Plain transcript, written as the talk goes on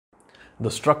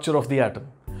The structure of the atom.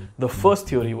 The first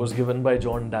theory was given by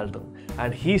John Dalton,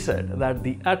 and he said that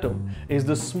the atom is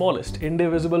the smallest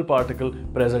indivisible particle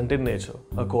present in nature.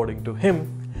 According to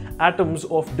him, atoms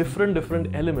of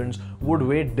different elements would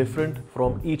weigh different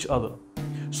from each other.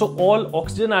 So all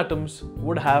oxygen atoms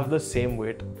would have the same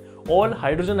weight, all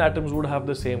hydrogen atoms would have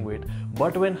the same weight,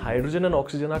 but when hydrogen and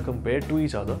oxygen are compared to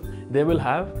each other, they will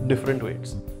have different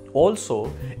weights.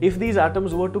 Also, if these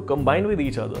atoms were to combine with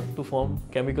each other to form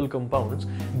chemical compounds,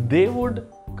 they would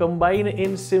combine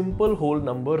in simple whole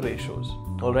number ratios.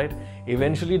 Alright,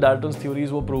 eventually Dalton's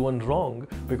theories were proven wrong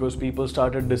because people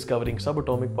started discovering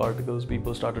subatomic particles,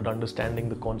 people started understanding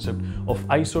the concept of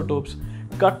isotopes.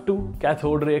 Cut to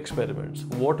cathode ray experiments.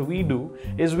 What we do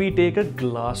is we take a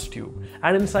glass tube,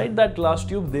 and inside that glass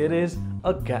tube there is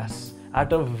a gas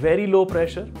at a very low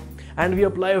pressure, and we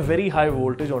apply a very high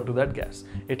voltage onto that gas.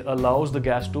 It allows the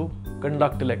gas to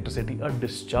conduct electricity. A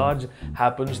discharge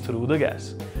happens through the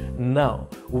gas. Now,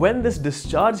 when this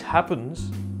discharge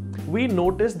happens, we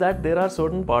notice that there are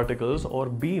certain particles or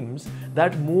beams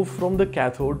that move from the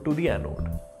cathode to the anode.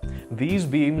 These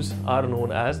beams are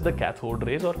known as the cathode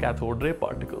rays or cathode ray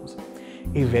particles.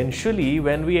 Eventually,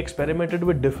 when we experimented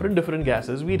with different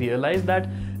gases, we realized that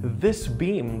this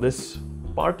beam, this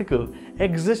particle,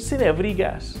 exists in every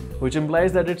gas, which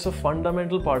implies that it's a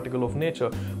fundamental particle of nature.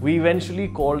 We eventually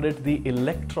called it the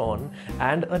electron,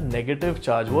 and a negative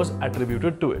charge was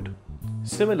attributed to it.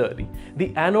 Similarly,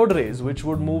 the anode rays, which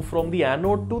would move from the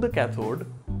anode to the cathode,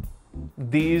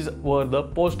 these were the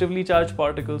positively charged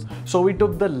particles. So we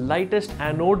took the lightest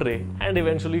anode ray and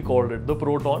eventually called it the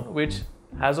proton, which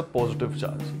has a positive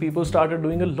charge. People started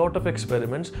doing a lot of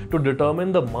experiments to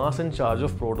determine the mass and charge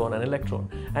of proton and electron.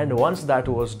 And once that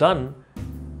was done,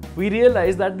 we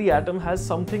realized that the atom has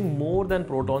something more than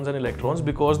protons and electrons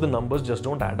because the numbers just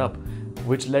don't add up,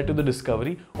 which led to the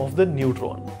discovery of the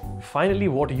neutron. Finally,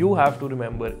 what you have to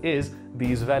remember is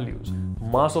these values.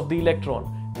 Mass of the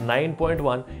electron,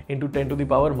 9.1 into 10 to the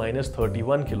power minus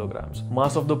 31 kilograms.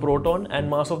 Mass of the proton and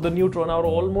mass of the neutron are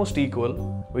almost equal,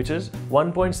 which is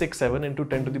 1.67 into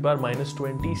 10 to the power minus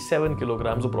 27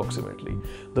 kilograms approximately.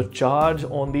 The charge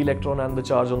on the electron and the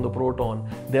charge on the proton,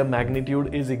 their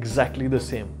magnitude is exactly the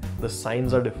same. The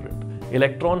signs are different.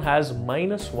 Electron has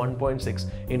minus 1.6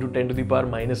 into 10 to the power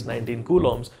minus 19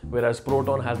 coulombs, whereas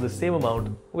proton has the same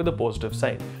amount with a positive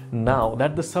sign. Now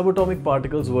that the subatomic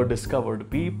particles were discovered,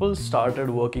 people started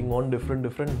working on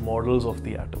different models of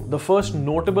the atom. The first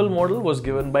notable model was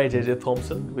given by J.J.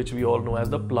 Thomson, which we all know as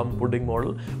the plum pudding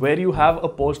model, where you have a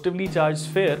positively charged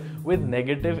sphere with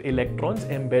negative electrons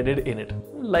embedded in it,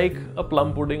 like a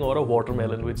plum pudding or a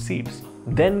watermelon with seeds.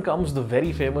 Then comes the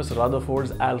very famous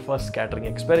Rutherford's alpha scattering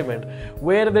experiment,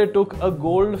 where they took a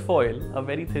gold foil, a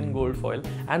very thin gold foil,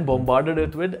 and bombarded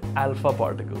it with alpha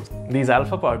particles. These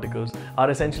alpha particles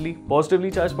are essentially positively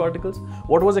charged particles.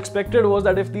 What was expected was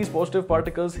that if these positive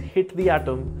particles hit the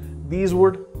atom, these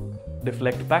would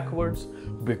deflect backwards,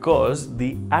 because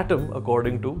the atom,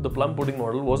 according to the plum pudding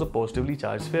model, was a positively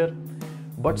charged sphere.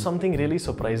 But something really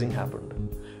surprising happened.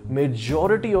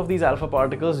 Majority of these alpha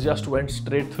particles just went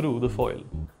straight through the foil.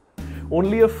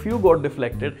 Only a few got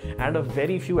deflected and a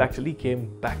very few actually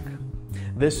came back.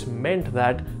 This meant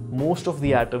that most of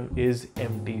the atom is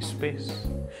empty space.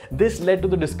 This led to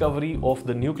the discovery of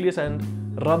the nucleus,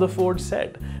 and Rutherford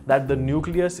said that the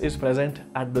nucleus is present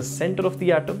at the center of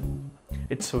the atom.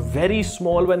 It's very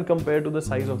small when compared to the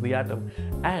size of the atom,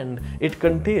 and it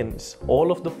contains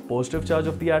all of the positive charge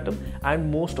of the atom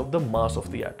and most of the mass of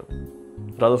the atom.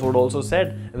 Rutherford also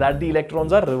said that the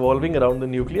electrons are revolving around the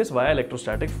nucleus via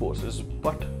electrostatic forces,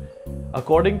 but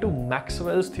according to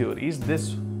Maxwell's theories,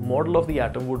 this model of the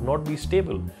atom would not be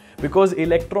stable, because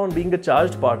electron being a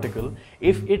charged particle,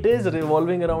 if it is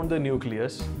revolving around the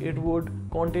nucleus, it would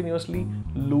continuously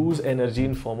lose energy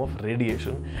in form of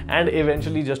radiation and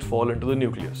eventually just fall into the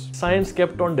nucleus. Science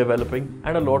kept on developing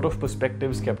and a lot of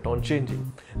perspectives kept on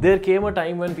changing. There came a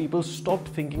time when people stopped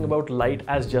thinking about light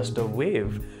as just a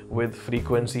wave with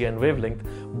frequency and wavelength,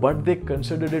 but they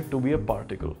considered it to be a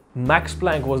particle. Max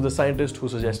Planck was the scientist who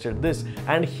suggested this,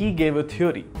 and he gave a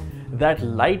theory that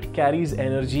light carries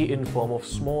energy in form of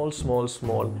small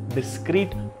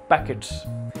discrete packets.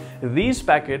 These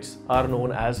packets are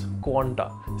known as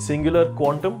quanta, singular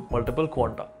quantum, multiple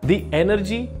quanta. The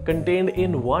energy contained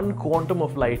in one quantum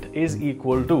of light is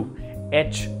equal to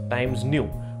h times nu,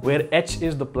 where h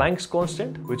is the Planck's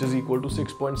constant, which is equal to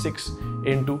 6.6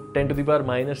 into 10 to the power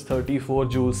minus 34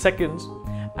 joule seconds,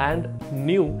 and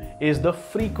nu is the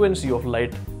frequency of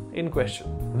light, in question.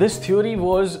 This theory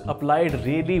was applied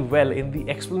really well in the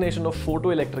explanation of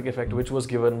photoelectric effect, which was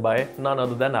given by none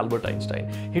other than Albert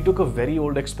Einstein. He took a very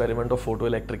old experiment of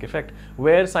photoelectric effect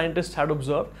where scientists had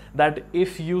observed that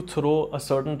if you throw a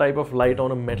certain type of light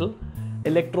on a metal,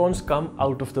 electrons come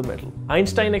out of the metal.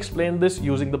 Einstein explained this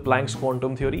using the Planck's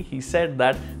quantum theory. He said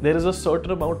that there is a certain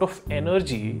amount of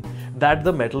energy that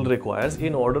the metal requires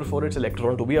in order for its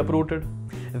electron to be uprooted.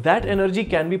 That energy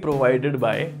can be provided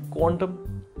by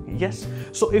quantum. Yes.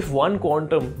 So if one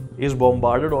quantum is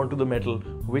bombarded onto the metal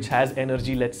which has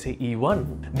energy, let's say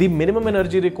E1, the minimum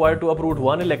energy required to uproot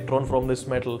one electron from this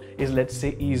metal is, let's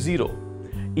say,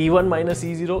 E0. E1 minus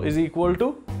E0 is equal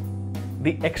to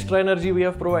the extra energy we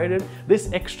have provided.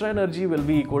 This extra energy will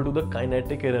be equal to the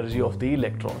kinetic energy of the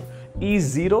electron.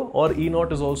 E0 or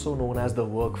E0 is also known as the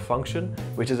work function,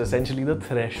 which is essentially the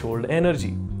threshold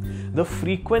energy. The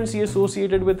frequency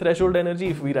associated with threshold energy,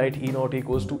 if we write E0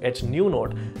 equals to h nu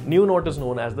naught is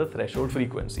known as the threshold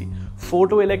frequency.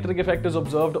 Photoelectric effect is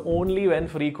observed only when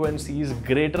frequencies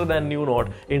greater than nu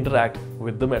naught interact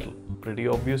with the metal. Pretty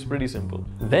obvious, pretty simple.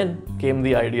 Then came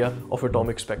the idea of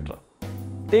atomic spectra.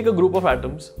 Take a group of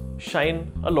atoms, shine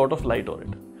a lot of light on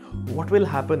it. What will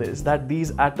happen is that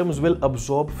these atoms will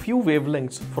absorb few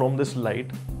wavelengths from this light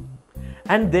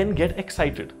and then get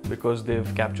excited because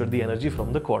they've captured the energy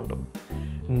from the quantum.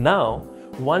 Now,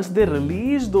 once they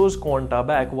release those quanta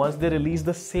back, once they release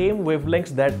the same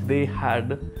wavelengths that they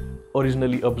had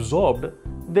originally absorbed,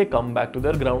 they come back to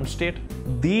their ground state.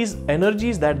 These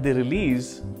energies that they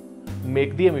release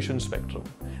make the emission spectrum.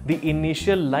 The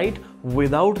initial light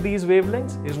without these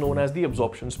wavelengths is known as the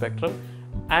absorption spectrum.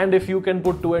 And if you can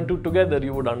put two and two together,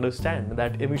 you would understand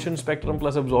that emission spectrum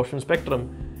plus absorption spectrum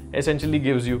essentially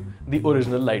gives you the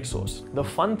original light source. The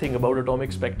fun thing about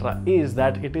atomic spectra is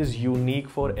that it is unique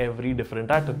for every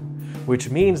different atom, which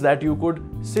means that you could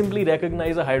simply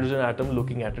recognize a hydrogen atom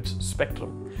looking at its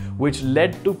spectrum, which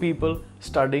led to people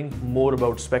studying more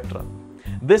about spectra.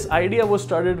 This idea was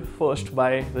studied first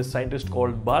by the scientist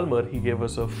called Balmer. He gave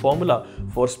us a formula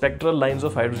for spectral lines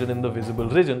of hydrogen in the visible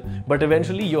region, but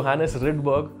eventually Johannes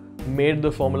Rydberg made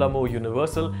the formula more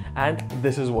universal, and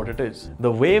this is what it is.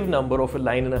 The wave number of a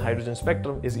line in a hydrogen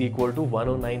spectrum is equal to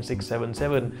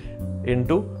 109677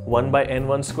 into 1 by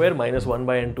n1 square minus 1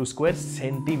 by n2 square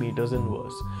centimeters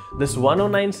inverse. This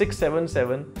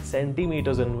 109677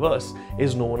 centimeters inverse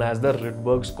is known as the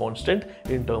Rydberg's constant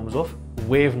in terms of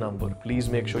wave number. Please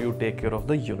make sure you take care of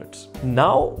the units.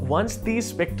 Now, once these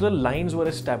spectral lines were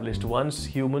established, once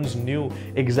humans knew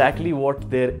exactly what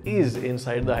there is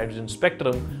inside the hydrogen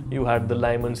spectrum, you had the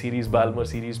Lyman series, Balmer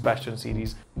series, Paschen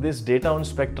series. This data on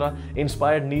spectra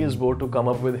inspired Niels Bohr to come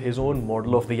up with his own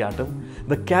model of the atom.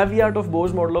 The caveat of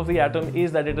Bohr's model of the atom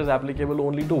is that it is applicable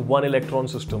only to one electron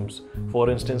systems. For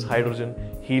instance, hydrogen,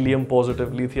 helium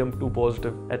positive, lithium 2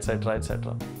 positive, etc.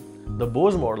 etc. The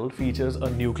Bohr's model features a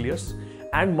nucleus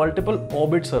and multiple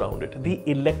orbits around it. The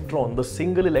electron, the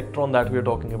single electron that we are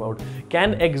talking about,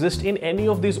 can exist in any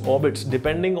of these orbits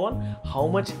depending on how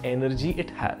much energy it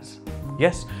has.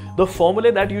 Yes, the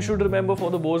formulae that you should remember for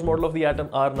the Bohr's model of the atom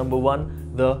are: number one,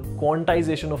 the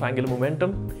quantization of angular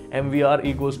momentum, mvr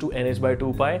equals to nh by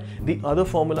 2 pi. The other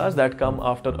formulas that come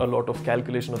after a lot of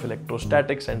calculation of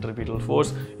electrostatic centripetal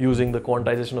force using the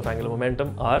quantization of angular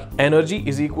momentum are: energy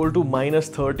is equal to minus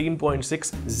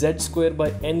 13.6 z square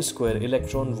by n square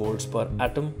electron volts per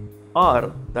atom.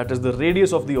 R, that is the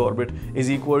radius of the orbit,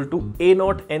 is equal to a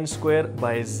naught n square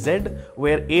by z,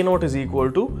 where a naught is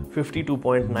equal to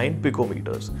 52.9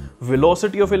 picometers.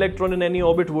 Velocity of electron in any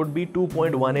orbit would be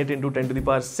 2.18 into 10 to the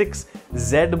power 6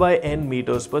 z by n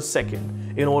meters per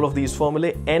second. In all of these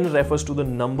formulae, n refers to the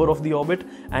number of the orbit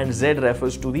and z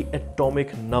refers to the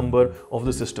atomic number of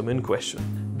the system in question.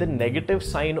 The negative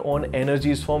sign on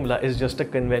energy's formula is just a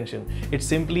convention. It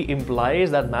simply implies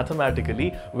that mathematically,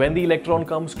 when the electron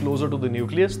comes closer to the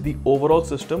nucleus, the overall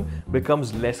system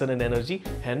becomes lesser in energy,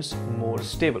 hence more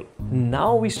stable.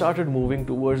 Now we started moving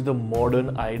towards the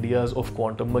modern ideas of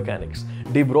quantum mechanics.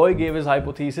 De Broglie gave his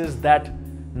hypothesis that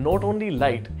not only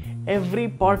light, every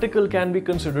particle can be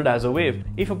considered as a wave.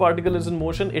 If a particle is in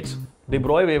motion, its de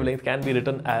Broglie wavelength can be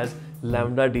written as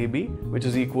lambda dB, which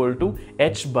is equal to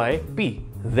h by p.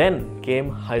 Then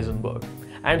came Heisenberg,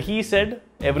 and he said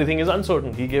everything is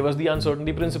uncertain. He gave us the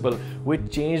uncertainty principle,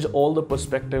 which changed all the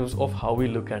perspectives of how we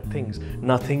look at things.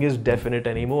 Nothing is definite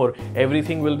anymore.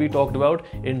 Everything will be talked about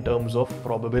in terms of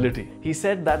probability. He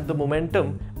said that the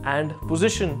momentum and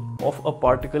position of a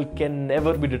particle can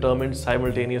never be determined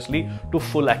simultaneously to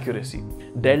full accuracy.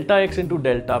 Delta x into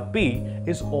delta p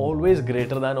is always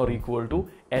greater than or equal to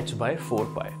h by 4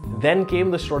 pi. Then came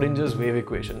the Schrodinger's wave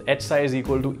equation, h psi is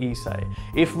equal to E psi.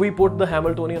 If we put the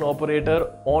Hamiltonian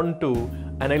operator onto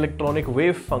an electronic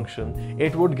wave function,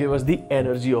 it would give us the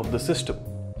energy of the system.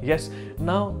 Yes,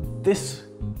 now this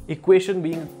equation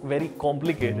being very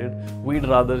complicated, we'd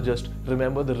rather just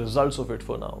remember the results of it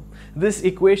for now. This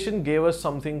equation gave us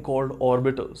something called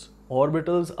orbitals.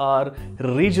 Orbitals are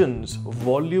regions,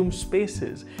 volume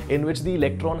spaces in which the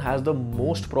electron has the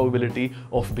most probability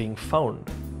of being found.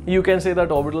 You can say that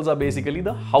orbitals are basically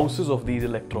the houses of these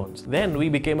electrons. Then we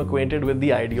became acquainted with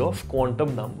the idea of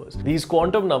quantum numbers. These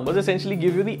quantum numbers essentially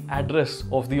give you the address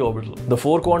of the orbital. The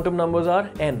four quantum numbers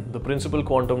are n, the principal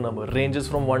quantum number, ranges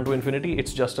from 1 to infinity,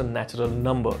 it's just a natural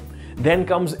number. Then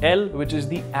comes L, which is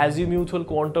the azimuthal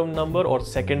quantum number or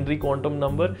secondary quantum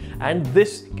number, and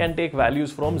this can take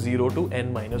values from 0 to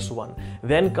n minus 1.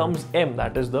 Then comes M,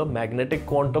 that is the magnetic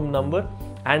quantum number,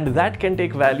 and that can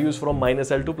take values from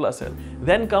minus L to plus L.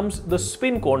 Then comes the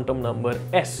spin quantum number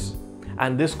S,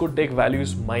 and this could take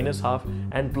values minus half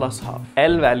and plus half.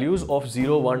 L values of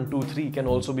 0, 1, 2, 3 can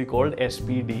also be called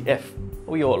SPDF.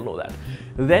 We all know that.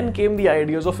 Then came the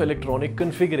ideas of electronic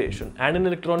configuration, and in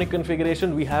electronic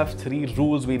configuration we have three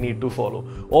rules we need to follow: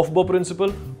 Aufbau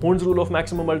principle, Hund's rule of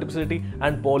maximum multiplicity,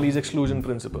 and Pauli's exclusion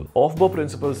principle. Aufbau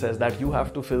principle says that you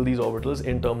have to fill these orbitals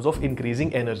in terms of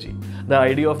increasing energy. The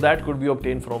idea of that could be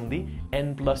obtained from the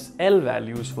n plus L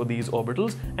values for these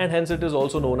orbitals, and hence it is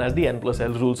also known as the n plus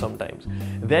L rule sometimes.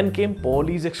 Then came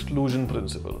Pauli's exclusion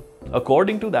principle.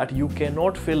 According to that, you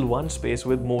cannot fill one space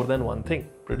with more than one thing.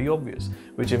 Pretty obvious.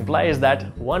 Which implies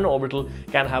that one orbital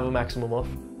can have a maximum of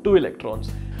 2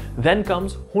 electrons. Then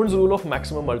comes Hund's rule of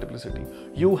maximum multiplicity.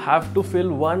 You have to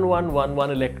fill 1, 1, 1,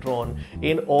 1 electron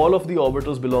in all of the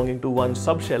orbitals belonging to one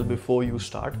subshell before you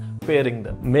start pairing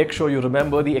them. Make sure you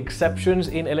remember the exceptions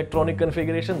in electronic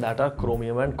configuration, that are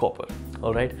chromium and copper.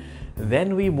 Alright.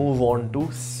 Then we move on to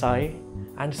psi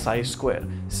and psi square.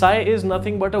 Psi is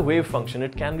nothing but a wave function.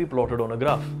 It can be plotted on a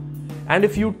graph. And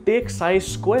if you take psi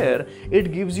square,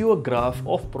 it gives you a graph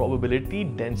of probability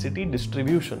density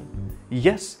distribution.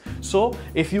 Yes, so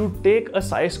if you take a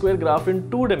psi square graph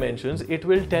in 2 dimensions, it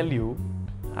will tell you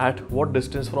at what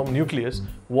distance from nucleus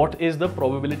what is the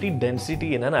probability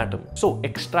density in an atom. So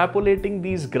extrapolating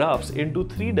these graphs into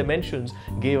 3 dimensions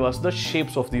gave us the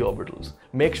shapes of the orbitals.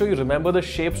 Make sure you remember the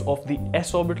shapes of the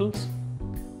s orbitals,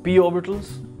 p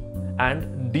orbitals,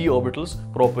 and d orbitals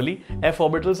properly. F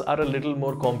orbitals are a little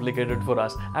more complicated for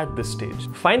us at this stage.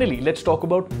 Finally, let's talk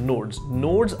about nodes.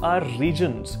 Nodes are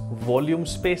regions, volume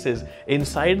spaces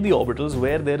inside the orbitals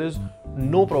where there is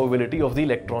no probability of the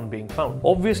electron being found.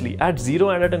 Obviously, at 0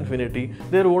 and at infinity,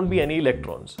 there won't be any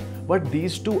electrons. But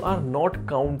these two are not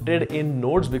counted in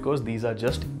nodes because these are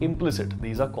just implicit.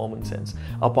 These are common sense.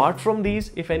 Apart from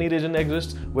these, if any region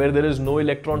exists where there is no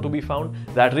electron to be found,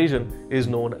 that region is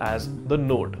known as the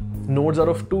node. Nodes are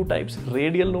of 2 types: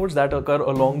 radial nodes that occur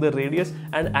along the radius,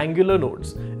 and angular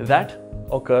nodes that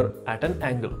occur at an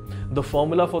angle. The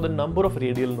formula for the number of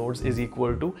radial nodes is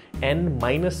equal to n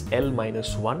minus L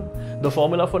minus 1. The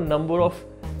formula for number of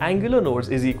angular nodes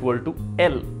is equal to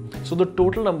L. So the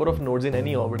total number of nodes in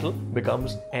any orbital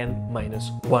becomes n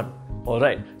minus 1.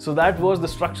 Alright, so that was the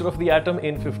structure of the atom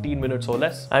in 15 minutes or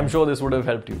less. I'm sure this would have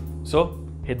helped you. So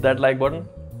hit that like button,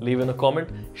 leave in a comment,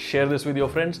 share this with your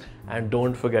friends, and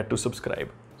don't forget to subscribe.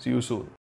 See you soon.